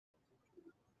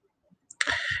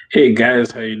Hey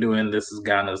guys, how you doing? This is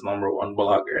Ghana's #1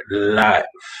 blogger live,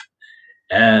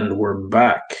 and we're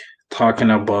back talking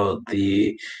about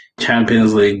the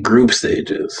Champions League group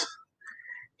stages.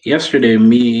 Yesterday,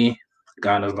 me,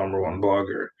 Ghana's #1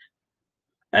 blogger,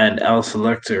 and L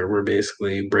Selector were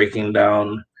basically breaking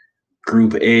down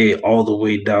Group A all the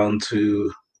way down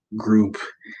to Group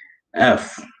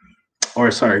F,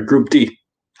 or sorry, Group D.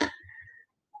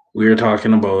 We were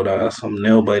talking about some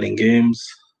nail-biting games,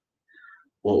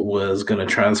 what was going to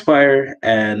transpire.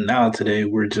 And now today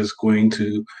we're just going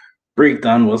to break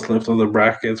down what's left of the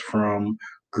brackets from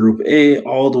Group A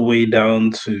all the way down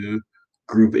to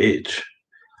Group H.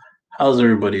 How's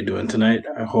everybody doing tonight?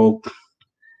 I hope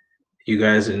you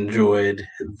guys enjoyed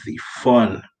the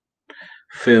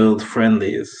fun-filled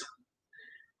friendlies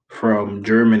from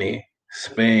Germany,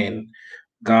 Spain,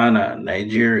 Ghana,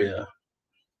 Nigeria,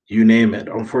 you name it.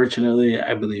 Unfortunately,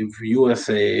 I believe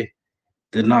USA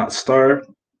did not start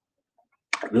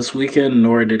this weekend,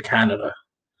 nor did Canada.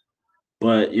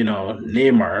 But,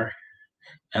 Neymar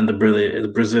and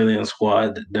the Brazilian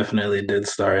squad definitely did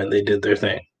start and they did their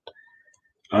thing.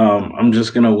 I'm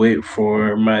just going to wait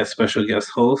for my special guest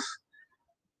host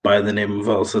by the name of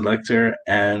El Selector,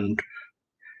 and,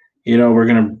 we're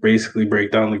going to basically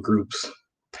break down the groups.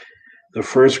 The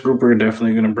first group we're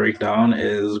definitely going to break down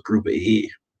is Group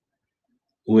E,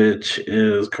 which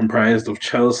is comprised of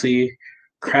Chelsea,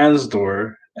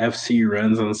 Krasnodar, FC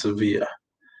Rennes, and Sevilla.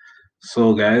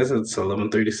 So, guys, it's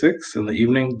 11:36 in the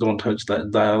evening. Don't touch that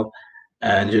dial.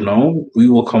 And, we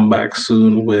will come back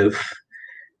soon with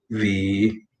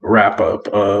the wrap up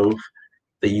of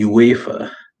the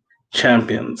UEFA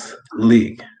Champions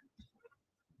League.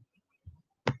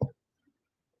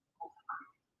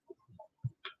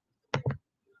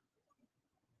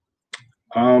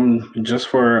 Just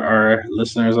for our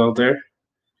listeners out there,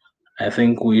 I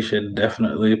think we should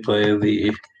definitely play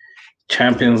the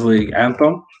Champions League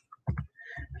anthem.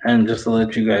 And just to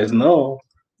let you guys know,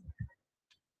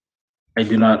 I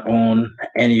do not own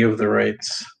any of the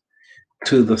rights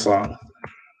to the song.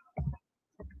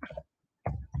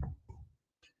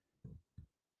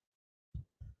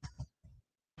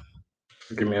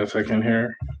 Give me a second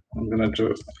here. I'm going to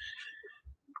just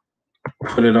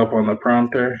put it up on the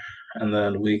prompter, and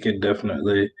then we can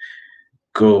definitely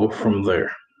go from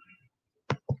there.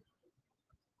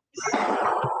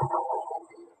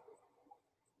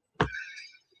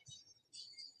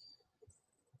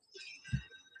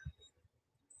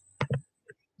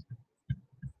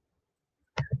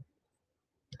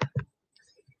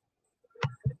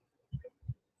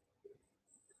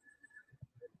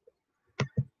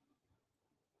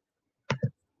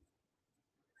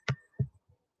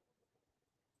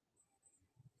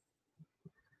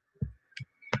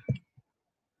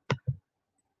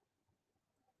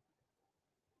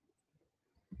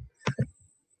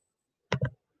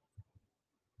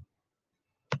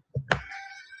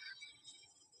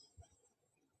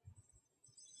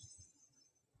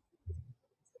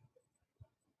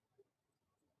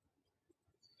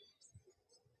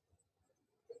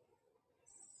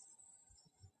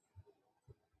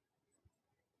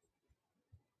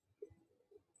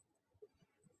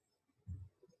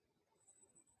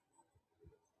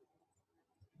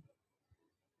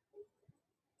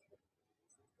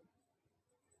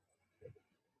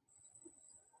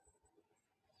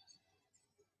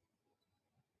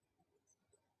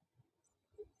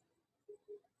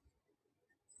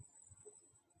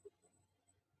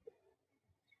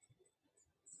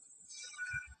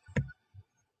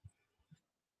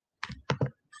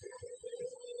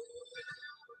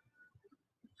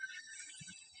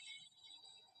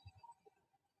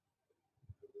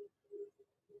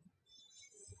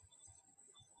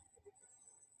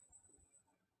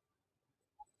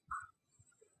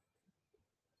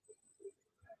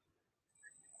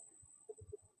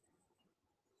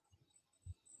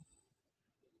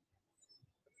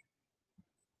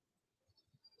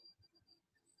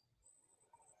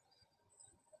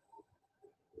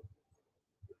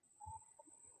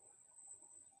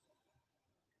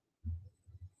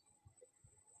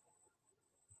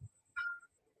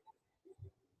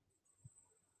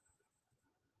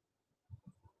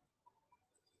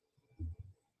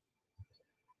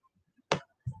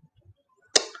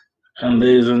 And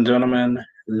ladies and gentlemen,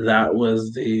 that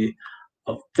was the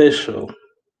official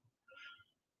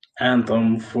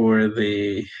anthem for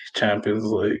the Champions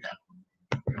League.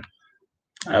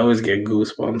 I always get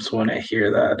goosebumps when I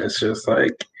hear that. It's just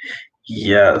like,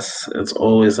 yes, it's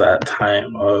always that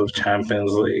time of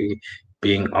Champions League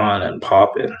being on and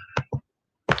popping.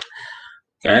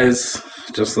 Guys,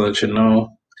 just to let you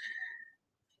know,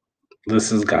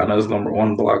 this is Ghana's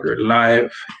 #1 blogger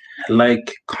live,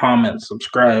 Like, comment,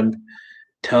 subscribe,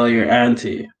 tell your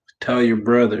auntie, tell your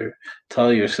brother,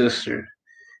 tell your sister,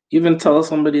 even tell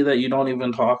somebody that you don't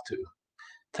even talk to.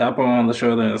 Tap them on the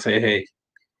shoulder and say, hey,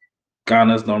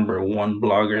 Ghana's #1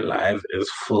 blogger live is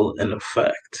full in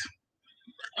effect.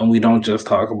 And we don't just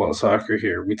talk about soccer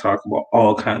here, we talk about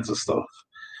all kinds of stuff.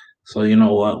 So, you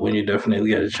know what? When you definitely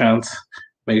get a chance,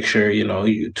 make sure,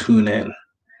 you tune in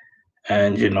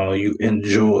and, you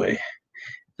enjoy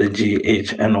the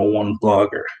GHNO1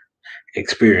 blogger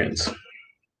experience.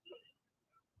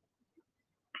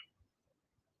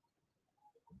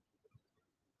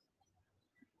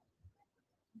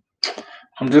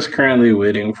 I'm just currently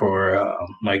waiting for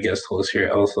my guest host here,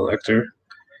 El Selector.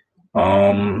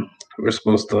 We're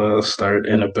supposed to start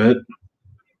in a bit.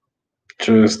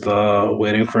 Just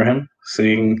waiting for him,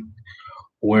 seeing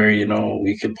where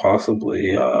we could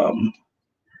possibly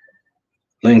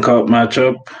link up, match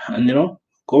up, and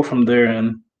go from there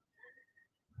and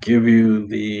give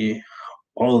you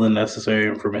all the necessary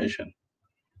information.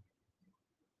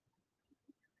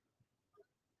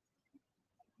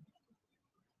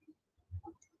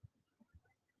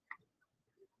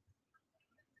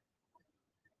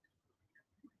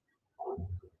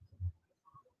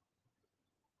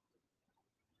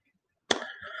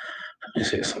 Let me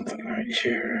say something right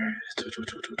here.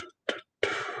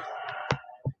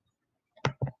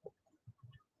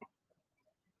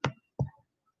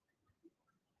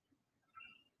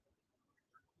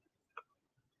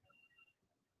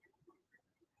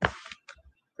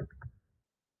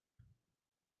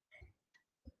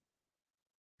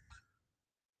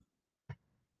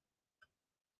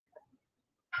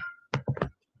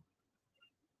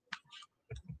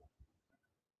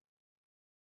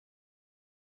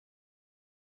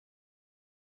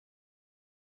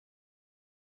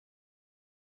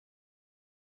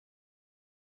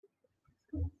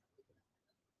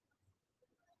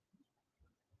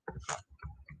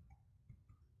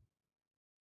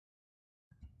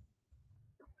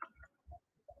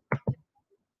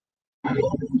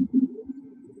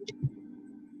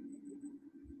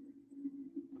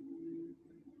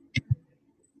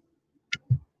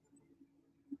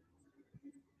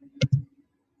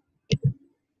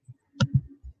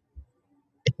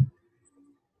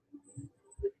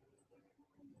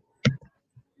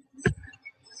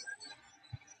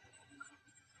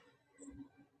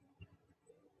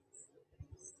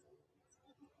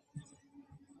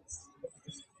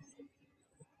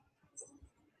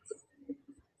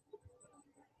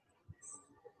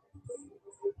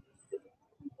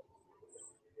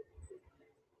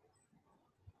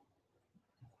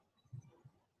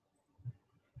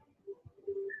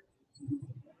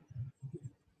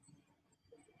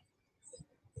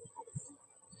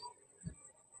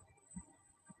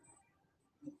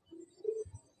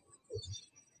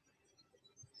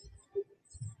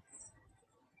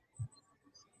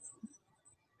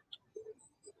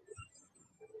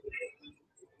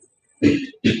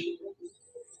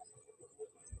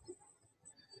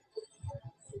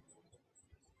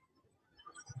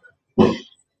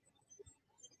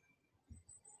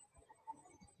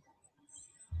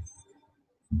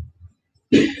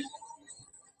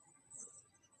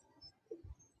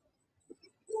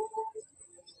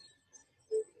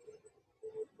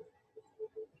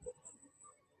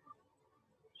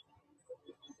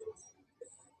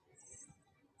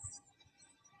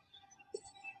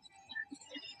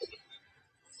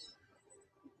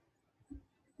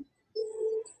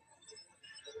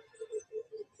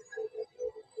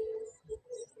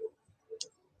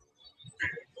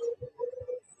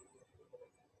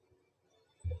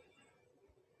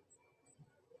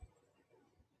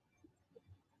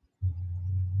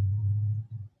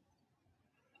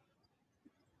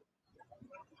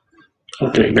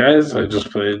 Okay, guys, I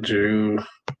just played you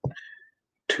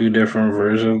two different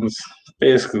versions,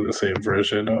 basically the same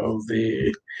version of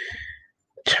the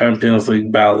Champions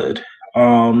League ballad.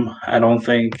 I don't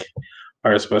think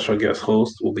our special guest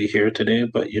host will be here today,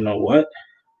 but you know what?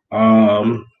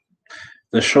 Um,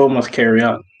 the show must carry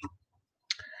on.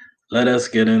 Let us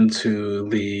get into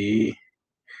the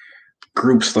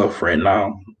group stuff right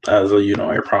now. As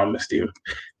I promised you.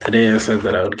 Today I said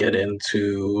that I would get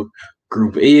into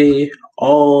Group A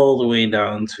all the way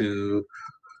down to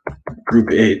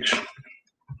Group H.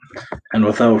 And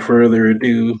without further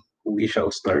ado, we shall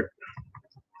start.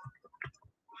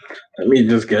 Let me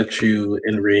just get you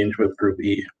in range with Group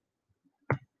E.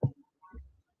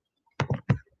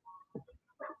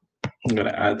 I'm going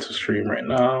to add to stream right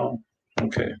now.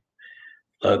 Okay,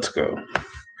 let's go.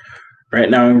 Right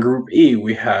now in Group E,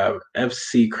 we have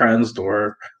FC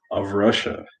Krasnodar of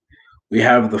Russia. We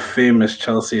have the famous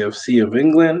Chelsea FC of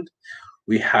England.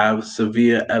 We have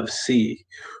Sevilla FC,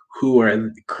 who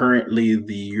are currently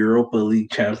the Europa League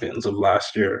champions of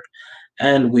last year.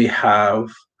 And we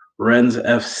have Rennes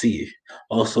FC,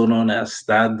 also known as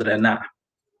Stade Rennais.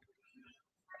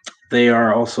 They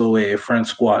are also a French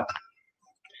squad.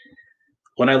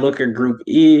 When I look at Group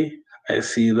E, I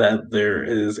see that there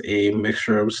is a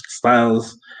mixture of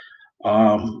styles.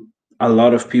 A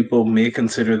lot of people may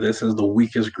consider this as the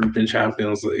weakest group in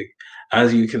Champions League.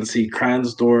 As you can see,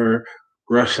 Krasnodar,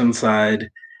 Russian side,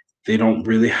 they don't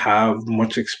really have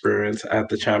much experience at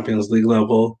the Champions League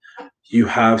level. You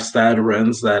have Stade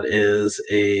Rennes, that is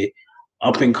a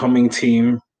up and coming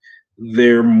team.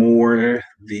 They're more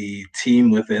the team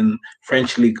within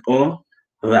French Ligue 1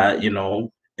 that,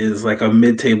 is like a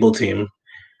mid-table team.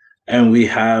 And we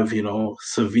have,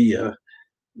 Sevilla,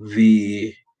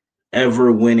 the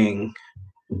ever-winning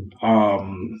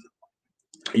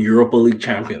Europa League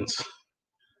champions.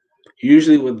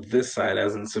 Usually with this side,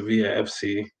 as in Sevilla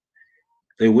FC,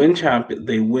 they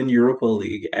win Europa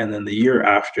League, and then the year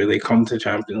after they come to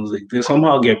Champions League. They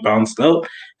somehow get bounced out,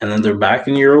 and then they're back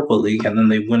in Europa League, and then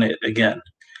they win it again.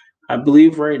 I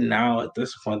believe right now at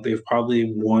this point they've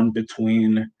probably won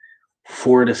between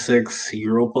 4 to 6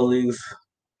 Europa Leagues.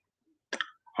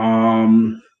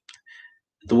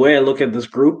 The way I look at this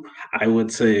group, I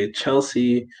would say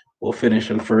Chelsea will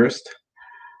finish in first.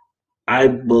 I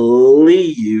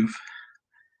believe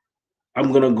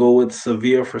I'm gonna go with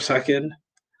Sevilla for second.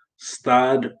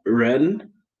 Stade Rennes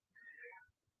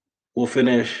will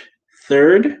finish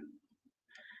third.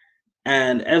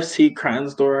 And FC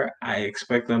Krasnodar, I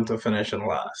expect them to finish in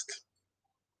last.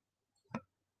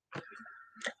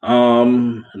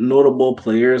 Notable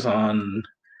players on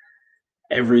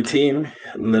every team.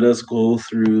 Let us go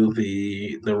through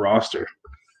the roster.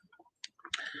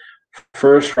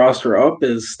 First roster up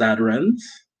is Stade Rennes.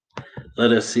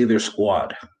 Let us see their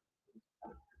squad.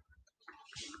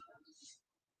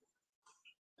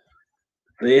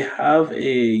 They have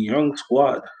a young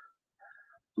squad.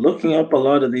 Looking up a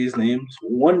lot of these names,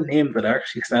 one name that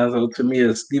actually stands out to me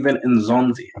is Steven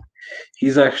Nzonzi.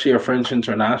 He's actually a French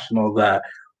international that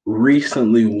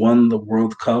recently won the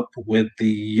World Cup with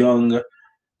the young,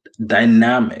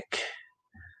 dynamic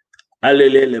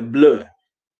Allez les Bleus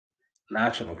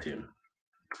national team.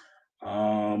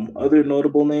 Other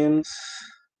notable names,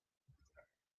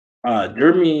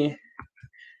 Jeremy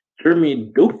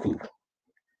Doku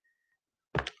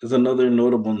is another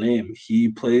notable name. He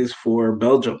plays for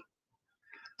Belgium,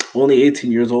 only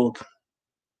 18 years old.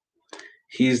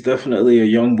 He's definitely a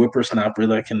young whippersnapper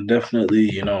that can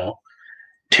definitely,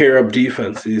 tear up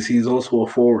defenses. He's also a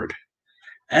forward.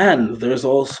 And there's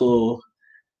also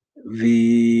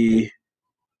the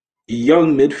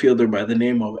young midfielder by the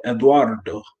name of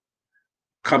Eduardo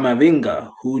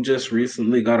Camavinga, who just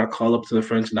recently got a call up to the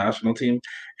French national team.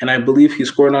 And I believe he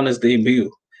scored on his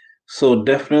debut. So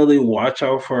definitely watch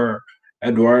out for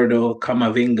Eduardo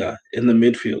Camavinga in the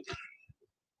midfield.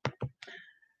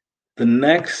 The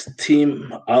next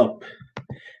team up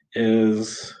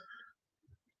is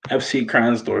FC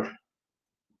Krasnodar.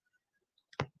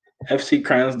 FC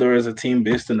Krasnodar is a team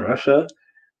based in Russia.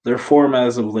 Their form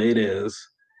as of late is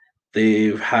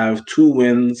they have 2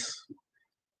 wins,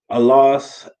 a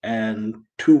loss, and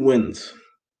 2 wins.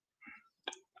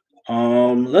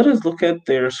 Let us look at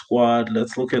their squad.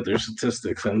 Let's look at their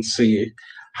statistics and see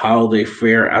how they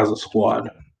fare as a squad.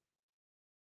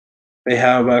 They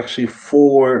have actually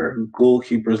 4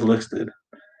 goalkeepers listed,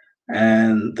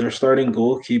 and their starting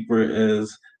goalkeeper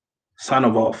is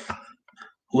Sanovov,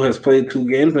 who has played 2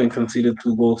 games and conceded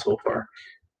 2 goals so far.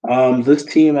 This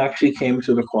team actually came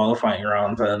to the qualifying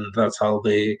rounds, and that's how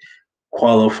they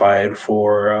qualified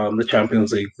for the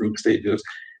Champions League group stages.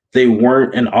 They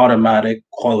weren't an automatic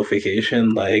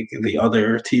qualification like the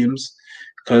other teams,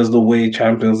 because the way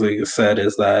Champions League is set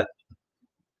is that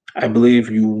I believe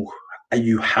you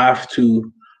have to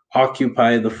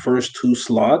occupy the first 2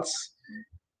 slots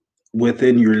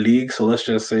within your league. So let's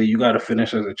just say you got to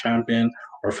finish as a champion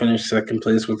or finish second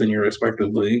place within your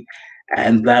respective league,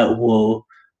 and that will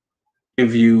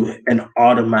give you an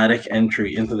automatic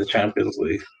entry into the Champions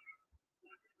League.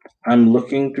 I'm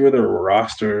looking through the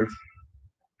roster.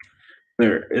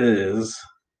 There is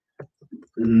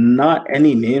not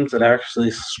any names that actually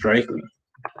strike me.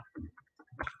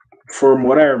 From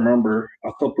what I remember,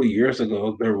 a couple of years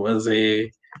ago, there was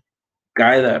a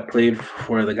guy that played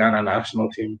for the Ghana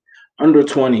national team, under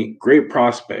 20, great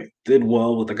prospect, did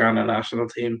well with the Ghana national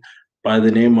team by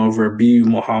the name of Rabiu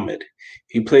Mohammed.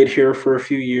 He played here for a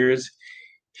few years.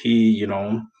 He,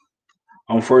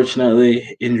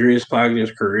 unfortunately, injuries plagued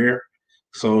his career.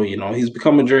 So, he's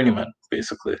become a journeyman.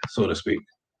 basically, so to speak.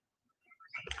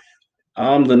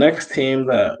 The next team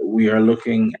that we are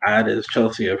looking at is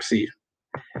Chelsea FC.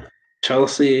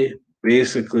 Chelsea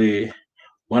basically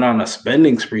went on a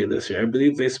spending spree this year. I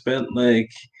believe they spent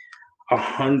like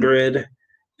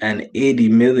 180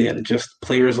 million just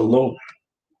players alone.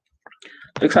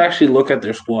 Let's actually look at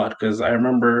their squad because I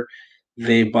remember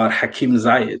they bought Hakim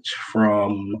Ziyech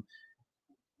from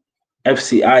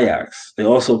FC Ajax. They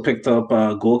also picked up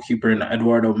a goalkeeper in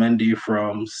Eduardo Mendy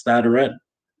from Stade Rennes,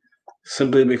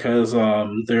 simply because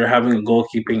they're having a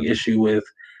goalkeeping issue with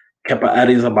Kepa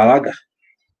Arrizabalaga.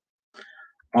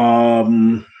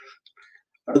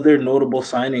 Other notable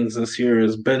signings this year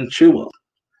is Ben Chilwell.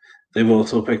 They've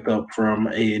also picked up from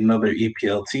another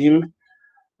EPL team.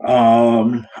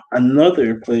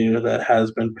 Another player that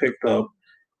has been picked up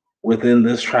within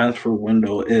this transfer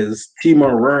window is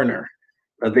Timo Werner,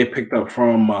 that they picked up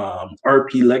from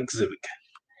RP Leipzig.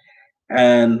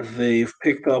 And they've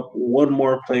picked up one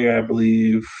more player, I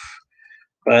believe,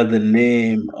 by the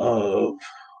name of,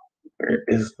 where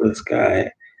is this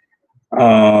guy?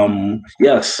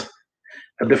 Yes,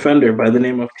 a defender by the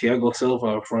name of Thiago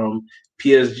Silva from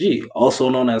PSG, also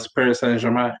known as Paris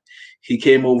Saint-Germain. He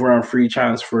came over on free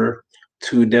transfer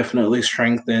to definitely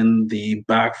strengthen the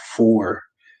back four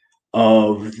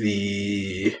of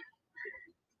the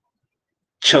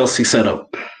Chelsea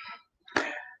setup.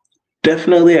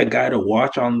 Definitely a guy to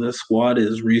watch on this squad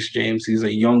is Reece James. He's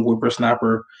a young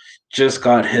whippersnapper, just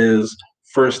got his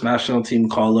first national team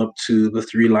call up to the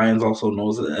Three Lions, also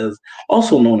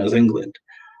known as England.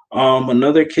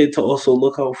 Another kid to also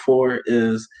look out for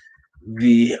is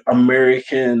the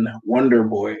American Wonder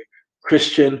Boy,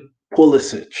 Christian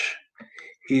Pulisic.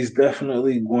 He's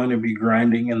definitely going to be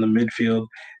grinding in the midfield,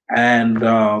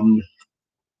 and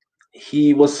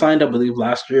he was signed, I believe,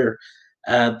 last year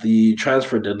at the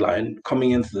transfer deadline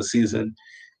coming into the season.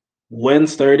 When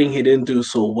starting, he didn't do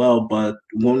so well, but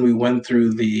when we went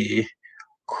through the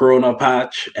Corona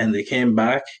patch and they came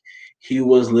back, he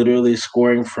was literally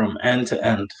scoring from end to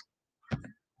end.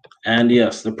 And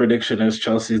yes, the prediction is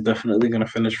Chelsea is definitely going to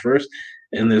finish first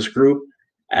in this group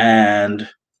and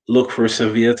look for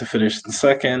Sevilla to finish in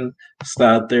second,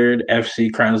 Stade third,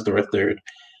 FC Kransdorf third.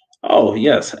 Oh,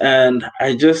 yes. And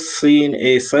I just seen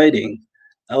a sighting,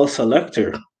 El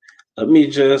Selector. Let me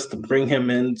just bring him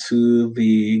into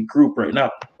the group right now.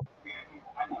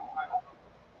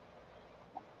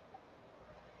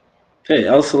 Hey,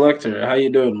 El Selector, how you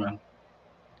doing, man?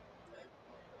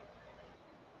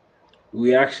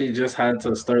 We actually just had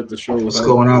to start the show What's without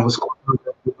going on? you. What's going on?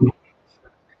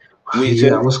 We Yeah,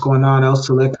 just what's going on? El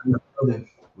Select in the building.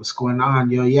 What's going on?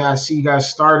 Yo, yeah, I see you guys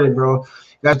started, bro. You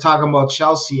guys are talking about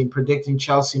Chelsea and predicting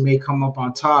Chelsea may come up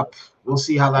on top. We'll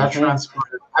see how that mhm.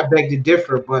 transpires. I beg to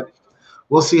differ, but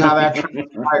we'll see how that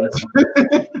transpires.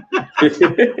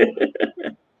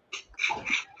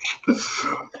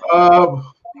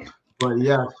 um, but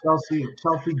yeah, Chelsea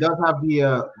does have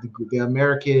the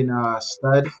American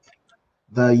stud,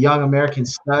 the young American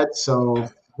stud. So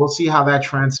we'll see how that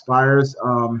transpires.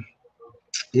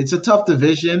 It's a tough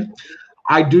division.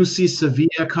 I do see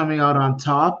Sevilla coming out on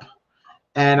top,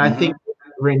 and I think Mhm.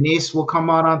 Rennes will come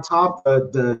out on top.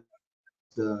 The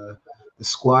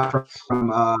squad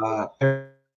from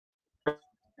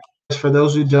for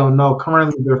those who don't know,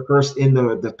 currently they're first in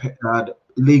the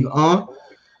League 1,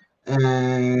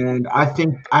 and I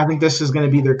think this is going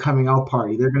to be their coming out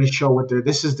party. They're going to show what they're.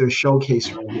 This is their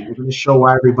showcase right here. They're going to show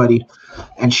why everybody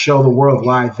and show the world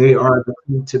why they are the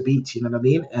team to beat. You know what I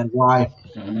mean? And why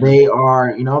Mhm. they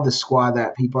are, the squad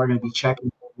that people are going to be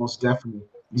checking most definitely.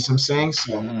 You see what I'm saying?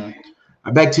 So Mhm.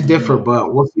 I beg to differ, Mhm.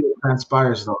 but we'll see what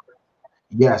transpires though.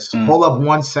 Yes. Mm. Hold up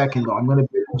 1 second though. I'm in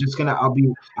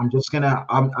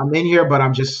here, but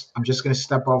I'm just gonna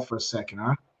step out for a second,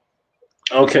 huh?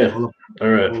 Okay. Hold up. All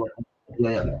right. Hold up.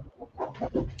 Yeah, yeah.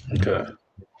 Okay.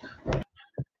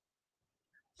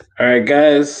 All right,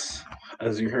 guys.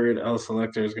 As you heard, El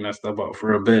Selector is gonna step out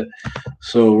for a bit,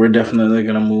 so we're definitely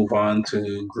gonna move on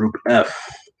to Group F.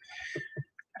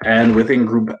 And within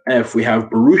Group F, we have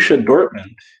Borussia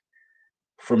Dortmund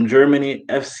from Germany,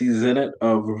 FC Zenit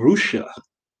of Russia,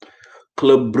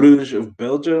 Club Brugge of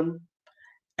Belgium,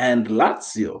 and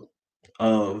Lazio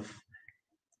of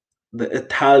the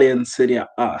Italian Serie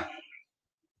A.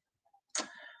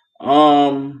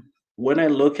 When I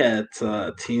look at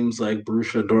teams like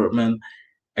Borussia Dortmund,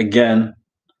 again,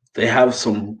 they have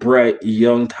some bright,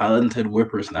 young, talented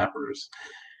whippersnappers.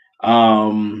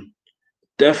 Um,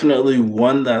 Definitely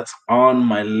one that's on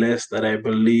my list that I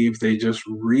believe they just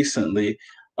recently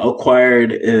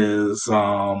acquired is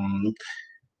I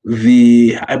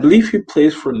believe he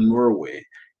plays for Norway,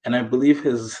 and I believe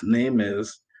his name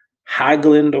is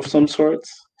Hagland of some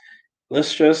sorts.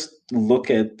 Let's just look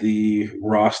at the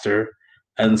roster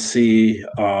and see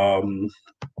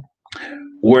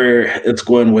where it's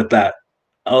going with that.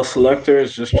 Our selector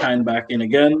is just trying back in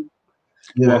again.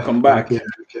 Yeah, Welcome back. back in.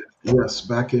 Yes,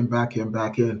 back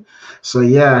in. So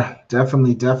yeah,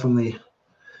 definitely.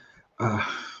 Uh,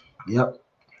 yep.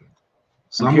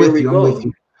 So And I'm here with we you. I'm with go.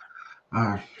 you. All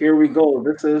right. Here we go.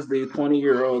 This is the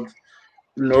 20-year-old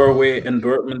Norway and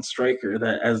Dortmund striker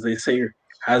that, as they say,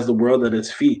 has the world at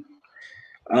his feet.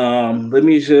 Let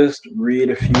me just read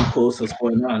a few quotes that's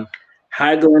going on.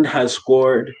 Hagelin has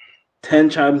scored 10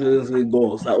 Champions League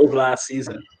goals. That was last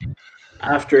season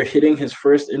after hitting his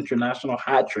first international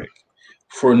hat trick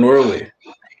for Norway.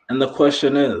 And the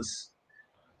question is,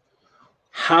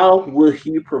 how will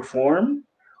he perform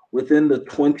within the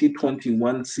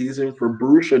 2021 season for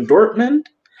Borussia Dortmund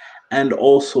and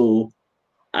also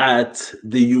at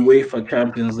the UEFA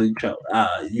Champions League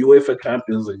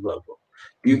level?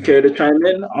 Do you care to chime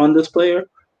in on this player?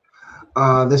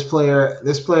 This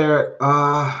player.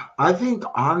 I think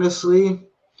honestly,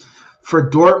 for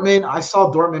Dortmund, I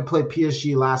saw Dortmund play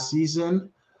PSG last season.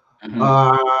 Mm-hmm.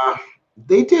 Uh,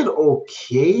 they did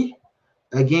okay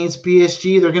against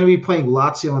PSG. They're going to be playing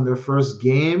Lazio in their first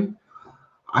game.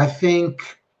 I think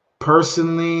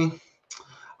personally,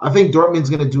 I think Dortmund's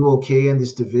going to do okay in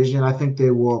this division. I think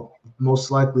they will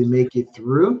most likely make it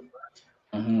through.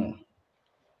 Mm-hmm.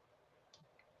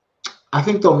 I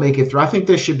think they'll make it through. I think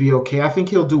they should be okay. I think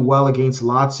he'll do well against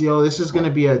Lazio. This is going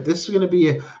to be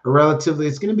a relatively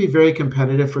it's going to be very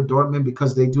competitive for Dortmund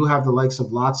because they do have the likes of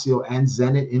Lazio and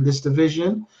Zenit in this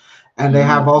division, and they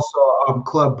have Mm-hmm. also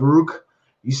Club Brugge.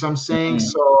 You see what I'm saying? Mm-hmm.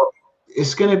 So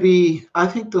it's going to be. I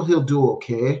think that he'll do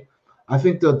okay. I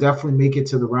think they'll definitely make it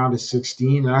to the round of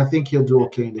 16, and I think he'll do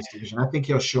okay in this division. I think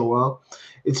he'll show up.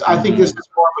 I think this Mm-hmm. is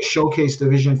more of a showcase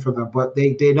division for them, but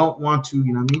they don't want to,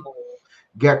 you know what I mean,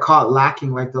 get caught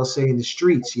lacking, like they'll say in the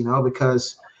streets,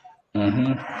 because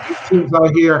Mm-hmm. these teams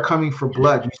out here are coming for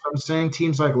blood. You know what I'm saying?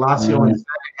 Teams like Lazio and Mm-hmm.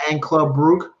 Zenit and Club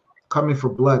Brugge coming for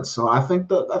blood. So I think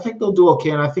they'll do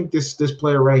okay. And I think this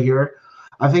player right here,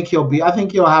 I think he'll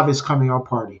have his coming out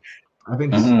party. I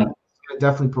think he's Mm-hmm. gonna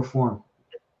definitely perform.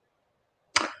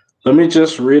 Let me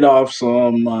just read off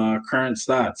some current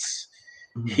stats.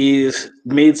 Mhm. He's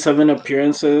made 7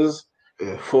 appearances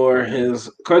Yeah. for his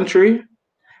country,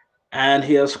 and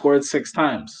he has scored 6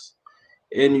 times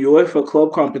in UEFA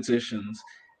club competitions.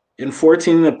 In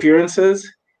 14 appearances,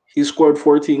 he scored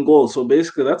 14 goals. So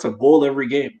basically, that's a goal every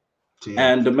game.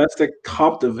 Yeah. And domestic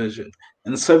top division,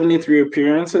 in 73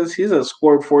 appearances, he's has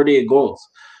scored 48 goals.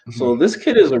 So Mhm. this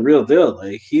kid is a real deal.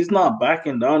 Like, he's not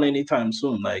backing down anytime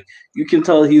soon. Like, you can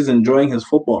tell he's enjoying his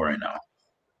football right now.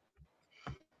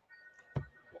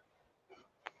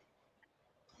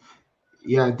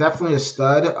 Yeah, definitely a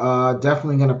stud.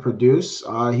 Definitely going to produce.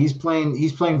 He's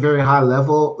playing very high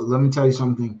level. Let me tell you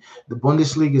something. The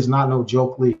Bundesliga is not no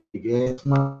joke league. It's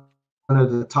one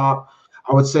of the top.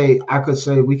 I could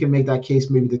say we can make that case.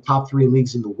 Maybe the top 3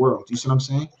 leagues in the world. You see what I'm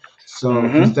saying? So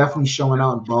he's definitely Mm-hmm. showing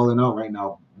out and balling out right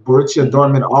now. Borussia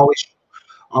Dortmund Mm-hmm.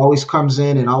 always comes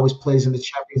in and always plays in the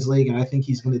Champions League, and I think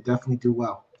he's going to definitely do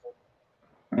well.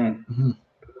 Mm. Hmm.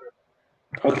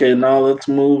 Okay, now let's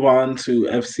move on to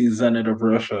FC Zenit of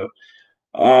Russia.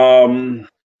 Um,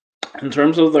 in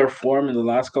terms of their form in the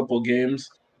last couple of games,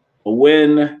 a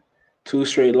win, 2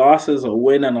 straight losses, a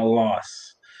win and a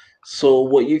loss. So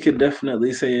what you can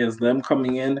definitely say is them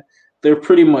coming in, they're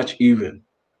pretty much even.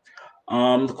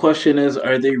 The question is,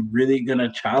 are they really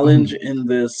gonna challenge Hmm. in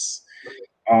this?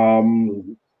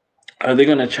 Um, are they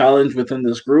gonna challenge within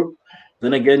this group?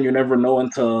 Then again, you never know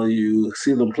until you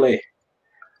see them play.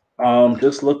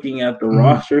 Just looking at the Hmm.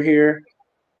 roster here,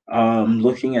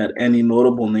 looking at any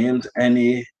notable names,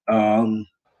 any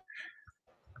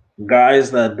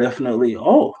guys that definitely.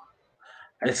 Oh,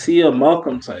 I see a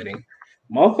Malcolm sighting.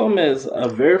 Malcolm is a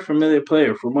very familiar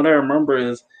player. From what I remember,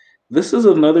 is this is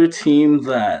another team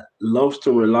that loves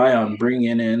to rely on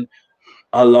bringing in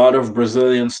a lot of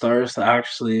Brazilian stars to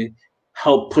actually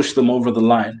help push them over the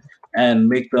line and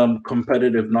make them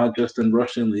competitive, not just in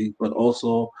Russian league, but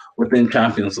also within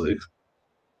Champions League.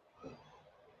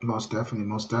 Most definitely.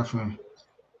 Most definitely.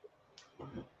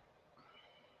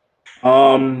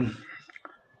 Um,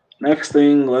 Next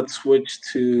thing, let's switch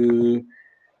to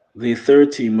the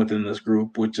third team within this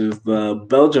group, which is the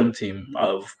Belgium team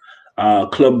of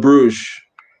Club Bruges.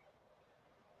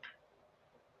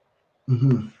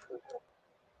 Hmm.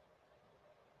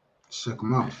 Check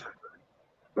them out.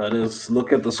 Let us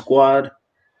look at the squad,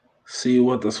 see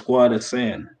what the squad is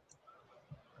saying.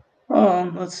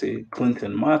 Let's see,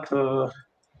 Clinton Mata.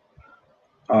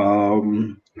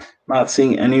 Not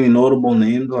seeing any notable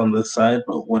names on this side,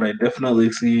 but what I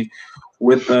definitely see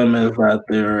with them is that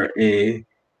they're a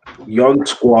young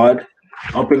squad,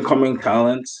 up and coming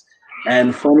talents.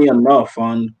 And funny enough,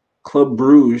 on Club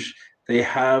Bruges, they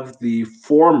have the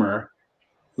former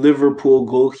Liverpool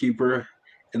goalkeeper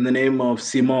in the name of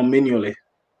Simon Mignolet.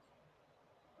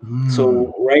 Mm,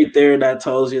 So right there, that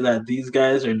tells you that these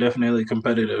guys are definitely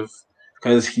competitive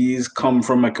because he's come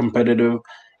from a competitive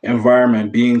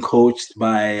environment, being coached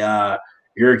by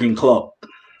Jurgen Klopp.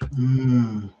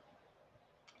 mm,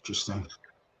 interesting.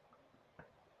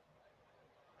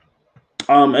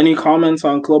 Any comments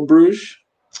on Club Bruges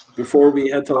before we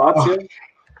head to Uh, Lazio?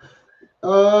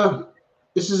 uh,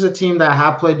 this is a team that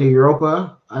have played the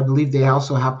Europa. I believe they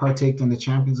also have partaken in the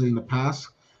Champions League in the past.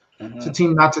 It's a Mhm.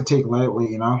 team not to take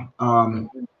lightly, you know.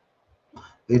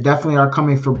 They definitely are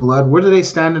coming for blood. Where do they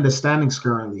stand in the standings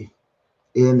currently?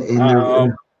 In their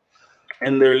Um,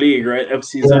 in their league, right?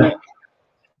 FC yeah. Zenit.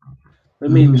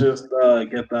 Let me Mhm. just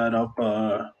get that up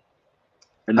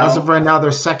As of now. right now,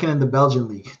 they're second in the Belgian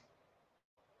league.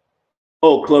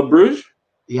 Oh, Club Bruges.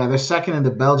 Yeah, they're second in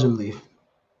the Belgian league.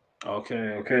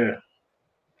 Okay, okay.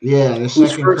 Yeah, they're Who's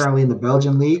second first? currently in the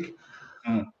Belgian league.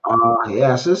 Mm.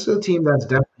 Yeah, so this is a team that's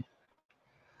definitely.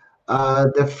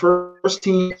 The first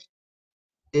team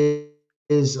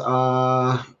is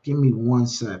give me one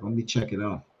sec. Let me check it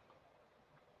out.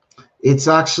 It's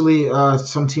actually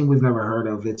some team we've never heard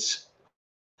of. It's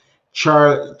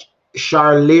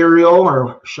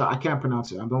Charlerio I can't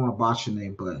pronounce it. I don't want to botch the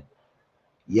name, but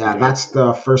yeah, Yeah. that's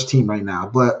the first team right now.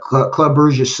 But Club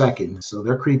Brugge is second, so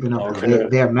they're creeping up though. They Okay.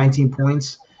 they have 19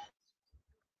 points.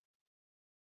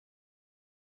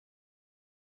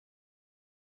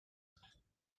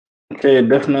 Okay,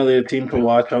 definitely a team to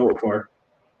watch out for.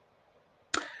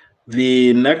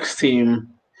 The next team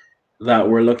that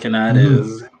we're looking at Mm-hmm.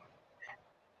 is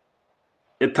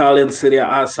Italian Serie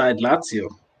A side Lazio.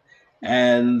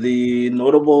 And the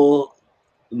notable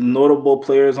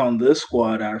players on this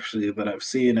squad actually that I've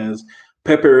seen is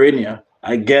Pepe Reina.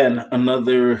 Again,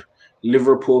 another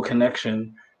Liverpool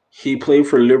connection. He played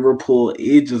for Liverpool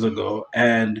ages ago,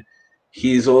 and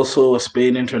he's also a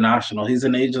Spain international. He's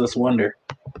an ageless wonder.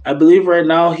 I believe right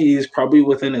now he's probably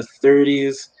within his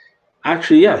 30s.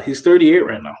 Actually, yeah, he's 38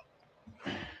 right now.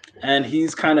 And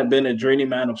he's kind of been a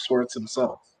journeyman of sorts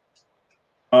himself.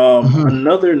 Mm-hmm.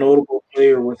 Another notable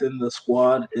player within the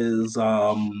squad is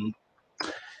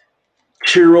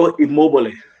Ciro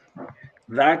Immobile.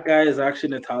 That guy is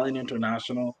actually an Italian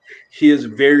international. He is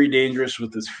very dangerous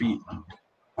with his feet.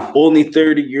 Only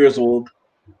 30 years old.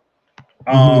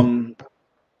 Mm-hmm. Um,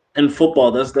 in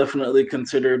football, that's definitely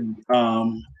considered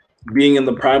being in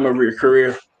the prime of your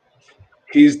career.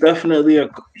 He's definitely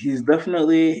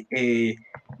a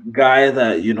guy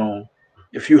that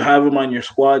if you have him on your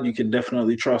squad, you can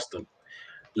definitely trust him.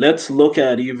 Let's look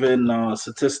at even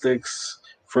statistics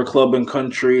for club and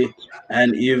country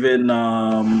and even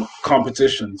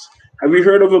competitions. Have you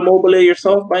heard of Immobile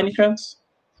yourself by any chance?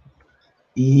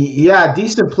 Yeah,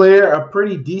 decent player, a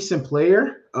pretty decent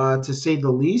player, to say the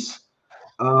least.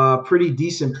 Pretty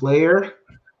decent player,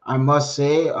 I must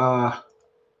say.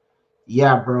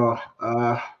 Yeah, bro.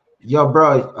 Yo,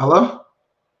 bro. Hello?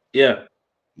 Yeah.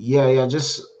 Yeah, yeah.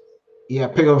 Just yeah.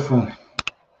 Pick up the phone,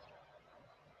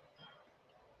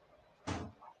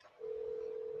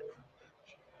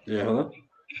 Yeah. Hello?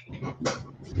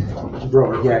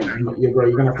 bro. Yeah, yeah, bro.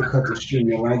 You're gonna have to cut the stream.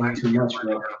 You're lagging too much,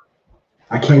 bro.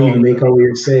 I can't even Oh, make out what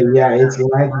you're saying. Yeah, it's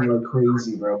lagging like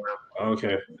crazy, bro.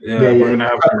 okay. Yeah, Yeah, we're yeah. gonna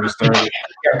have to restart it.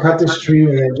 Yeah, cut the stream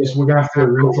and then just we're gonna have to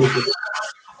retake it.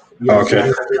 Yeah, so Okay.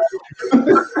 just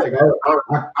like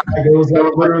it was like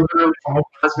literally 5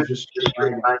 minutes of just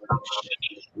straight lagging.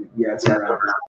 Yeah, it's a wrap.